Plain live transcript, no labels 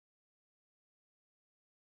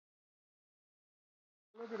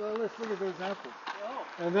Look at all this. Look at those apples. Oh.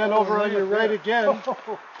 And then over on your right again. Oh,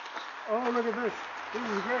 look at this. This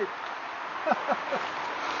is great.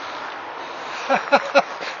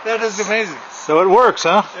 That is amazing. So it works,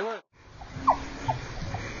 huh? It works.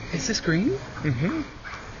 Is this green? Mm-hmm.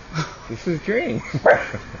 This is green.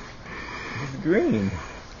 This is green.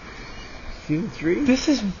 See the tree? This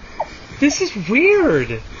is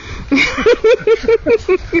weird.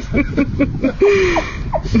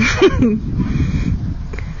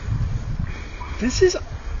 This is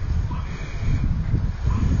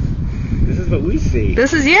what we see.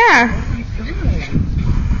 This is, yeah. Oh my god.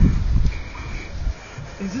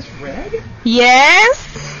 Is this red? Yes.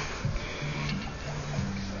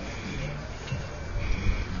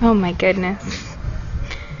 Oh my goodness.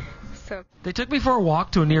 So They took me for a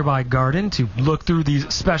walk to a nearby garden to look through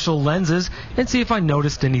these special lenses and see if I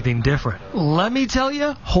noticed anything different. Let me tell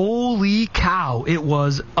you, holy cow, it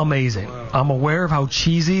was amazing. I'm aware of how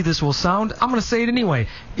cheesy this will sound. I'm going to say it anyway.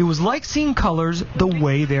 It was like seeing colors the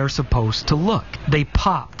way they're supposed to look. They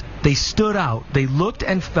popped. They stood out. They looked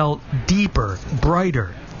and felt deeper,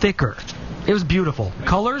 brighter, thicker. It was beautiful.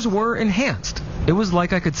 Colors were enhanced. It was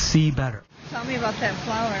like I could see better. Tell me about that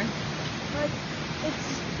flower. Like,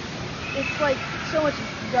 it's like so much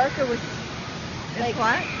darker with, like,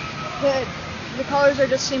 what? The colors are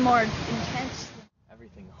just seem more intense.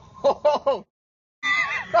 Everything. Oh!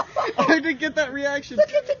 I didn't get that reaction.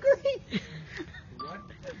 Look at the green. What?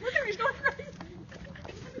 Look at me, going crazy.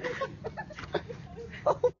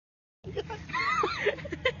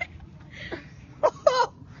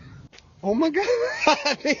 Oh my god.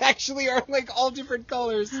 They actually are like all different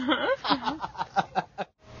colors.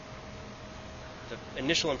 The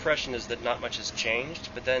initial impression is that not much has changed,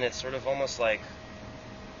 but then it's sort of almost like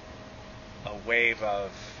a wave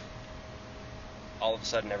of all of a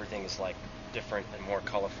sudden everything is like different and more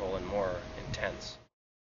colorful and more intense.